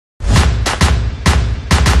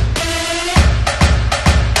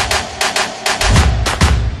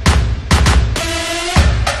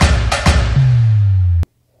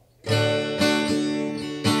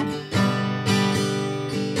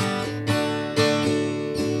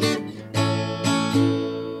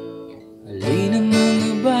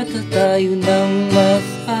tayo ng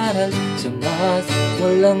Math-aral. Sa Math,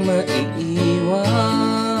 walang maiiwan.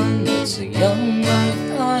 Math-sayang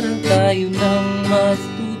Math-aral tayo ng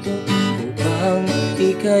Math-tuto, upang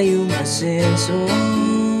ika'y umasenso.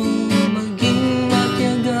 Maging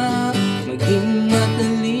matyaga, maging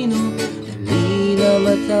matalino, halina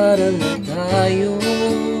Math-aral na tayo.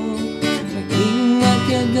 Maging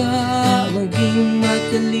matyaga, maging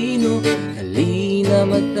matalino, halina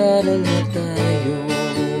Math-aral na tayo.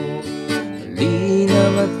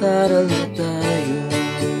 Halina Math-aral na tayo.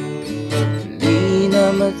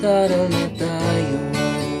 Halina Math-aral na tayo.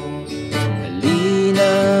 Halina,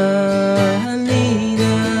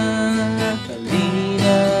 halina,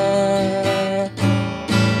 halina,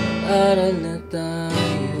 aral na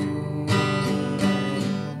tayo.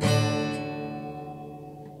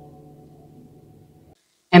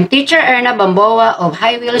 I'm Teacher ERNA of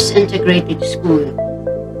High Wheels Integrated School.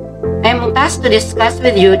 I am tasked to discuss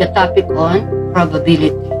with you the topic on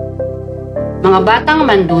probability. Mga batang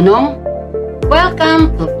mandunong,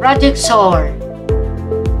 welcome to Project SOAR.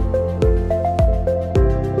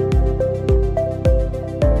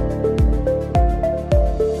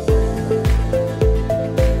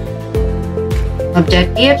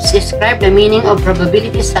 Objectives: describe the meaning of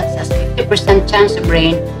probability such as 50% chance of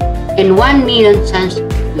rain and 1 million chance of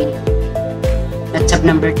winning. That's up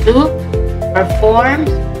number 2. Perform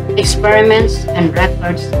experiments and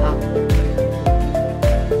records of.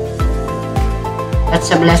 That's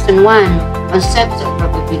up lesson 1. Concepts of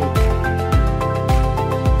probability.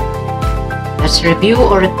 Let's review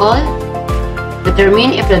or recall.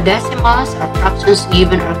 Determine if the decimals or fractions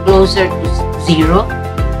given are closer to 0,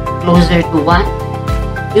 closer to 1,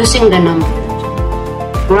 using the number.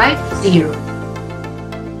 Write 0.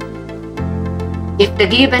 If the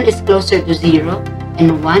given is closer to 0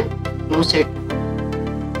 and 1 closer to 1.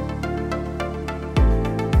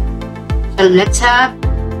 So let's have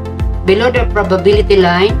below the probability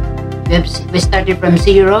line, we started from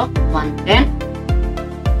 0, 1/10,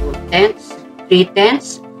 2/10,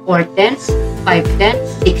 3/10, 4/10, 5/10,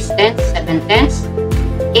 6/10, 7/10,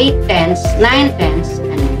 8/10, 9/10,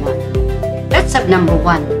 and 1. Let's have number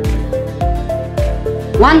 1.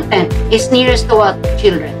 1/10 is nearest to what,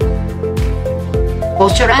 children?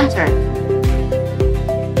 What's your answer?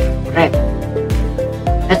 Correct.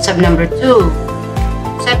 Let's have number 2.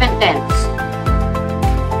 7/10.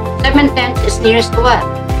 7/10 is nearest to what?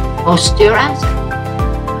 Post your answer.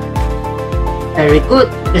 Very good.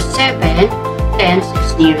 The 7/10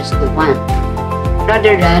 is nearest to 1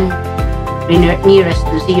 rather than nearest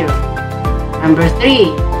to 0. Number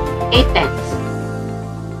 3. 8/10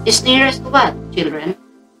 is nearest to what, children?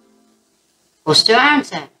 Post your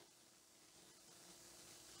answer.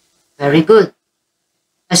 Very good.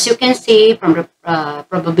 As you can see from the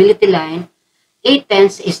probability line,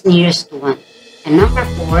 8/10 is nearest to 1. And number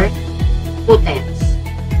 4, 2/10.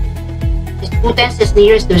 Is 2/10 is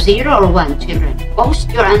nearest to 0 or 1, children? Post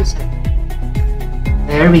your answer.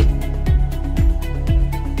 Very good.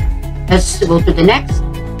 Let's go to the next.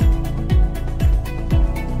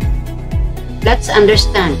 Let's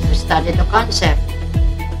understand or study the concept.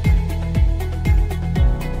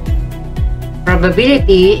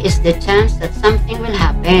 Probability is the chance that something will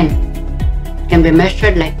happen. It can be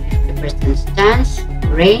measured like 50% chance,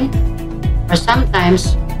 rain, or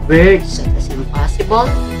sometimes words such as impossible,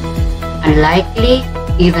 unlikely,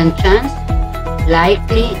 even chance,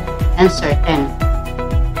 likely, and certain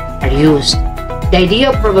are used. The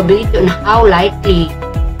idea of probability on how likely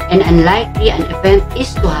and unlikely an event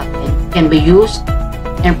is to happen can be used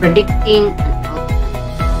in predicting an outcome.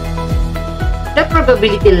 The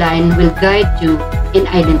probability line will guide you in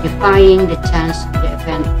identifying the chance of the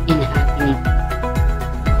event in happening.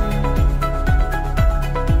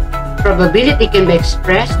 Probability can be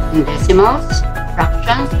expressed in decimals,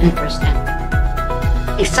 fractions, and percent.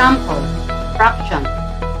 Example, fraction.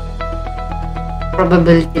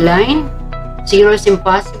 Probability line, 0 is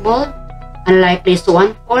impossible, unlikely is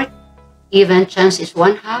 1/4, even chance is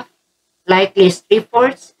 1/2, likely is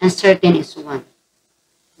 3/4, and certain is 1.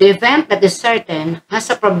 The event that is certain has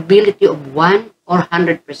a probability of 1 or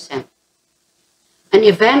 100%. An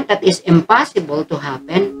event that is impossible to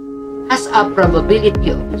happen has a probability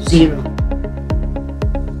of 0.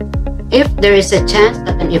 If there is a chance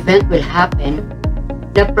that an event will happen,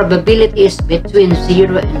 the probability is between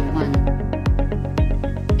 0 and 1.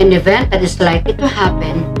 An event that is likely to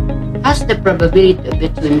happen has the probability of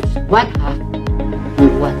between 1/2 and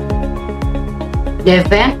 1. The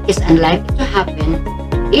event is unlikely to happen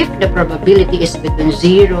if the probability is between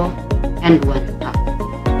 0 and 1/2.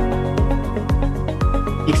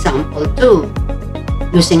 Example 2.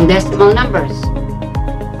 Using decimal numbers.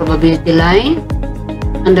 probability line.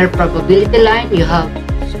 Under probability line, you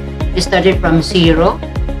started from 0,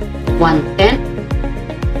 1/10,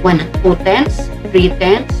 2/10,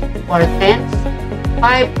 3/10, 4/10,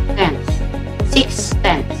 5/10,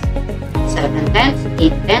 6/10, 7/10,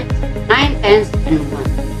 8/10, 9/10, and 1.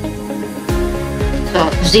 So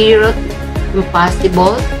 0,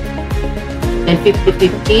 impossible, then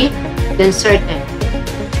 50-50, then certain.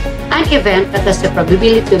 An event that has a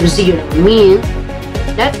probability of 0 means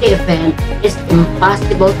that the event is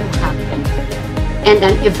impossible to happen, and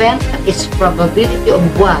an event that is probability of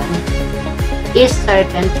 1 is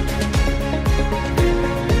certain.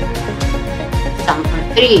 Example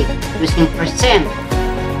 3, using percent.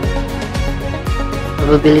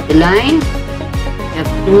 Probability line, you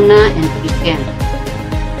have tuna and chicken.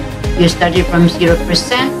 You started from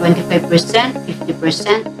 0%, 25%,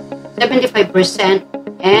 50%, 75%,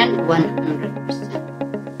 and 100%.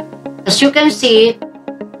 As you can see,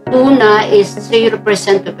 tuna is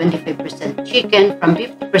 0% to 25%, chicken from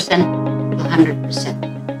 50% to 100%.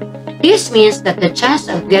 This means that the chance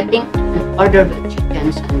of getting an order of a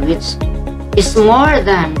chicken sandwich is more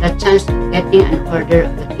than the chance of getting an order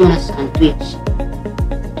of a tuna sandwich.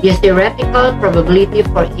 The theoretical probability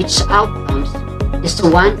for each outcomes is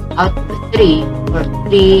 1 out of 3, or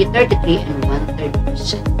 33 and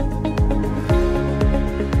 1/3%.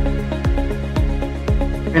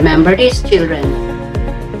 Remember this, children.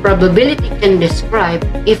 Probability can describe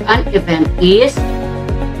if an event is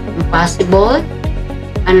impossible,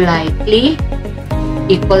 unlikely,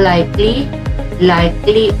 equal likely,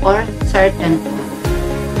 likely, or certain.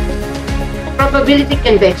 Probability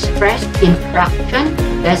can be expressed in fraction,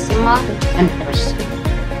 decimal, and percent.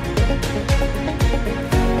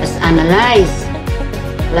 Let's analyze.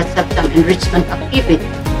 Let's have some enrichment activity.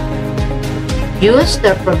 Use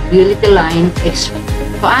the probability line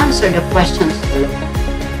to answer the questions below.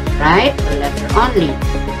 Write the letter only.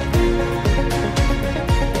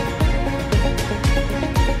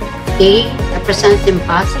 A represents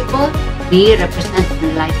impossible, B represents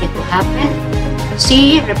unlikely to happen,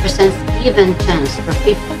 C represents even chance for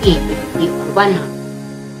 50, 50, or 100.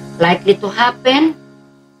 Likely to happen,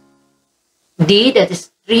 D, that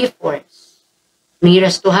is 3/4,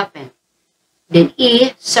 nearest to happen. Then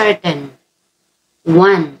E, certain,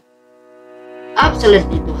 1,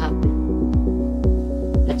 absolutely to happen.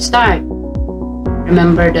 Let's start.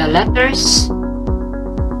 Remember the letters.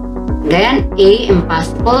 Then A,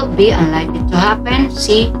 impossible, B, unlikely to happen,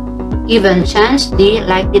 C, even chance, D,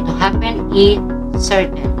 likely to happen, E,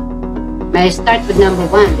 certain. May I start with number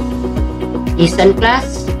 1? Listen,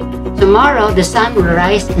 class. Tomorrow the sun will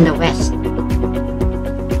rise in the west.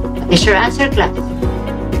 What is your answer, class?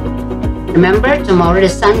 Remember, tomorrow the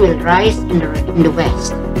sun will rise in the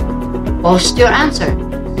west. Post your answer.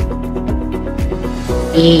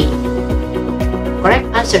 A. Correct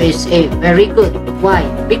answer is A. Very good. Why?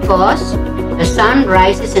 Because the sun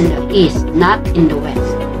rises in the east, not in the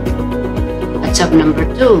west. Let's have number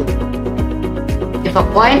 2. If a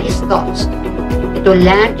coin is tossed, it will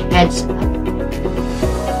land heads up.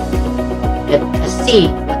 Let us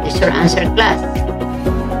see. What is your answer, class?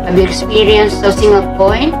 Have you experienced tossing a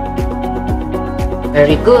coin?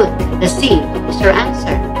 Very good. Let us see. What is your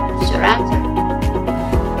answer? What is your answer?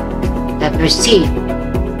 Letter C.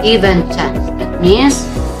 Even chance. That means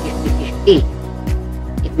 50-50.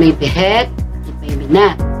 It may be head, it may be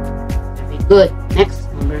not. Very good. Next,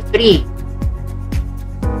 number 3.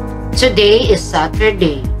 Today is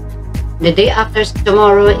Saturday. The day after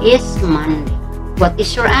tomorrow is Monday. What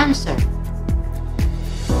is your answer?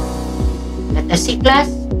 Let us see, class.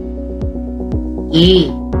 E.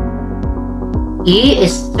 E is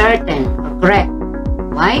certain or correct.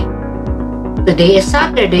 Why? Today is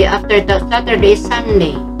Saturday. After Saturday is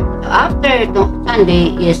Sunday. So after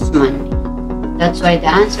Sunday is Monday. That's why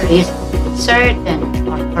the answer is certain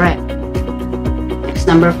or correct. Next,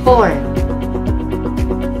 number 4.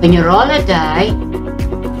 When you roll a die,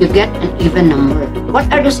 you get an even number. What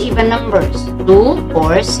are those even numbers? 2,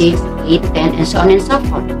 4, 6, 8, 10, and so on and so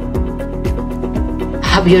forth.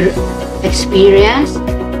 Have you experienced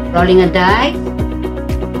rolling a die?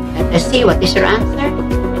 Let us see. What is your answer?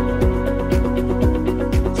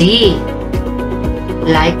 D.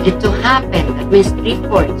 Likely to happen. That means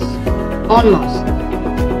 3/4. Almost.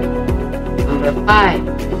 Number 5.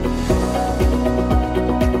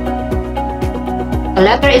 A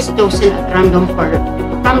letter is chosen at random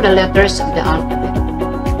from the letters of the alphabet.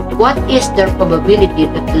 What is the probability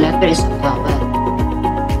that the letter is a vowel?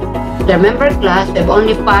 Remember, class, we have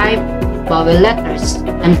only 5 vowel letters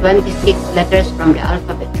and 26 letters from the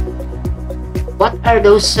alphabet. What are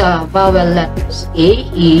those vowel letters? A,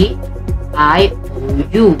 E, I, O, to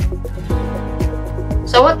you.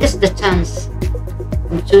 So what is the chance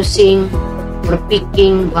of choosing or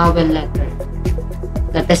picking vowel letter?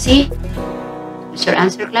 Let us see. What's your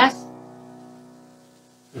answer, class?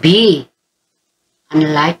 B.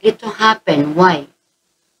 Unlikely to happen. Why?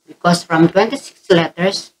 Because from 26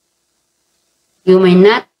 letters, you may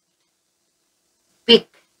not pick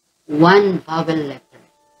one vowel letter.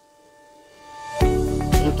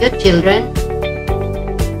 Thank you, children.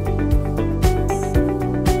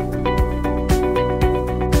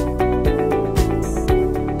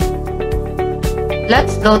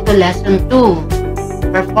 Let's go to lesson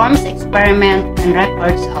 2. Performs experiment and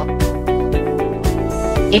records outcomes.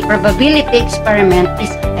 A probability experiment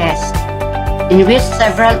is a test in which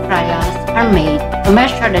several trials are made to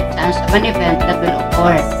measure the chance of an event that will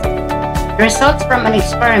occur. The results from an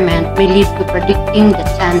experiment may lead to predicting the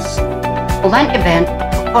chance of an event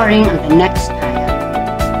occurring on the next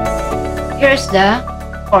trial. Here's the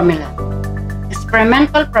formula.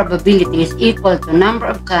 Experimental probability is equal to number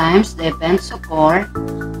of times the events occur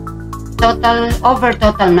over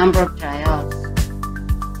total number of trials.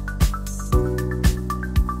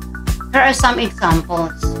 Here are some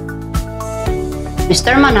examples.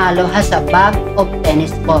 Mr. Manalo has a bag of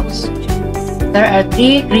tennis balls. There are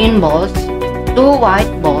 3 green balls, 2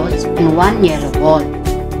 white balls, and 1 yellow ball.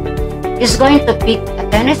 He's going to pick a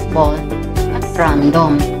tennis ball at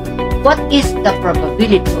random. What is the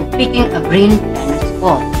probability of picking a green tennis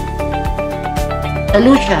ball?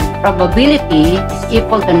 Solution. Probability is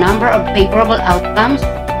equal to number of favorable outcomes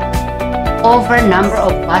over number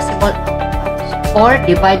of possible outcomes, or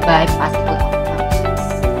divide by possible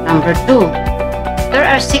outcomes. Number 2. There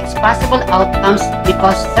are 6 possible outcomes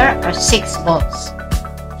because there are 6 balls.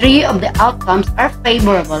 3 of the outcomes are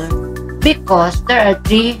favorable because there are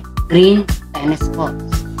 3 green tennis balls.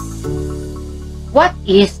 What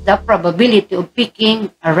is the probability of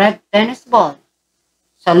picking a red tennis ball?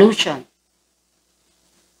 Solution.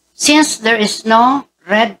 Since there is no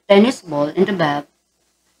red tennis ball in the bag,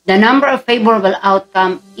 the number of favorable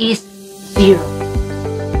outcome is 0.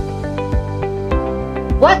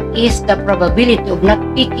 What is the probability of not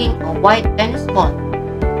picking a white tennis ball?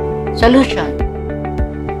 Solution.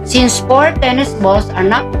 Since 4 tennis balls are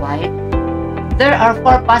not white, there are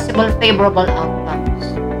 4 possible favorable outcomes.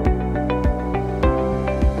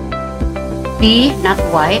 P, not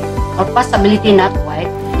white, or possibility not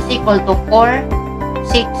white, is equal to 4,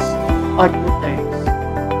 6, or 2/3.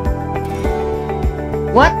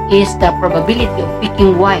 What is the probability of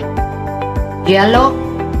picking white, yellow,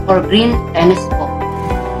 or green tennis ball?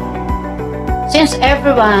 Since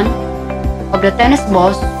every one of the tennis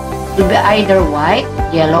balls will be either white,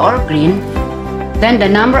 yellow, or green, then the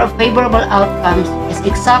number of favorable outcomes is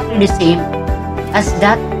exactly the same as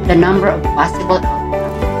the number of possible outcomes.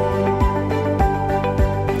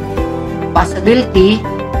 Possibility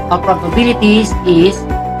or probabilities is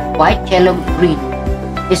white, yellow, green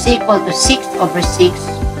is equal to 6 over 6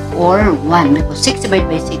 or 1, because 6 divided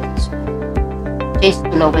by 6 is 1. Change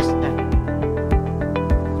to lowest term.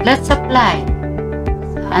 Let's apply.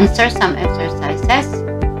 Answer some exercises.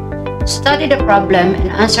 Study the problem and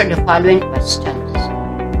answer the following questions.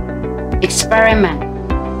 Experiment.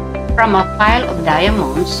 From a pile of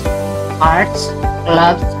diamonds, hearts,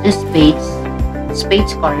 clubs, and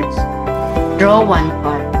spades cards, draw 1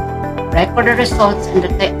 card. Record the results in the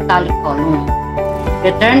tally column.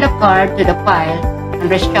 Return the card to the pile and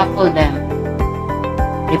reshuffle them.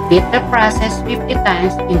 Repeat the process 50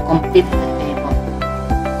 times and complete the table.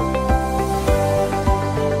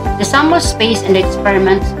 The sample space in the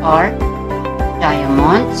experiments are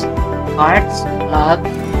diamonds, hearts, clubs,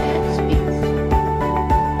 and spades.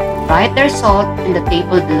 Write the result in the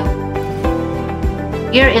table below.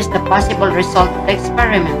 Here is the possible result of the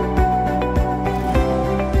experiment.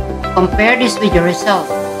 Compare this with your result.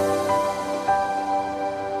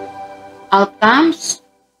 Outcomes: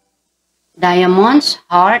 diamonds,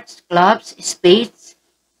 hearts, clubs, spades.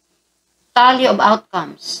 Tally of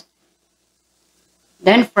outcomes.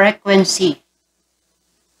 Then frequency.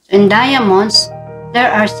 So in diamonds, there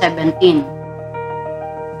are 17.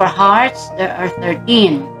 For hearts, there are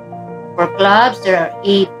 13. For clubs, there are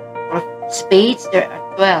 8. For spades, there are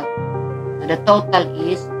 12. So the total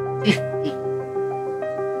is 50.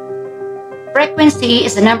 Frequency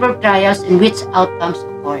is the number of trials in which outcomes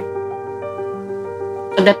occur.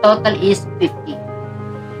 So the total is 50.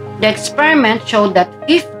 The experiment showed that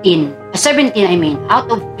 17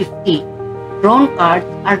 out of 50 drawn cards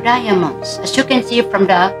are diamonds, as you can see from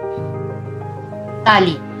the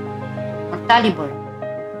tally or tally board.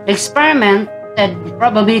 The experiment said the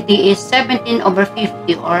probability is 17 over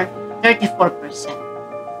 50 or 34%.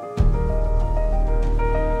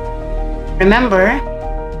 Remember,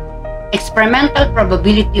 experimental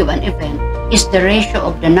probability of an event is the ratio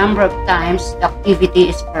of the number of times the activity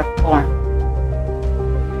is performed.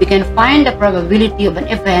 We can find the probability of an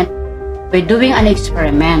event by doing an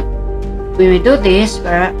experiment. When we do this,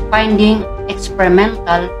 we're finding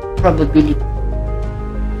experimental probability.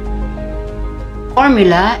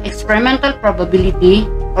 Formula: experimental probability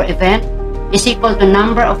or event is equal to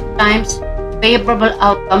number of times favorable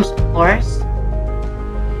outcomes occurs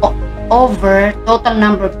over total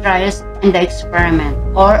number of trials in the experiment,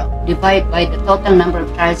 or divide by the total number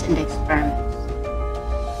of trials in the experiments.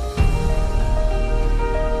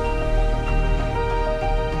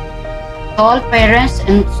 To all parents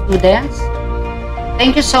and students,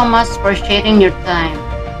 thank you so much for sharing your time.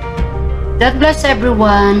 God bless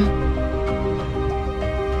everyone.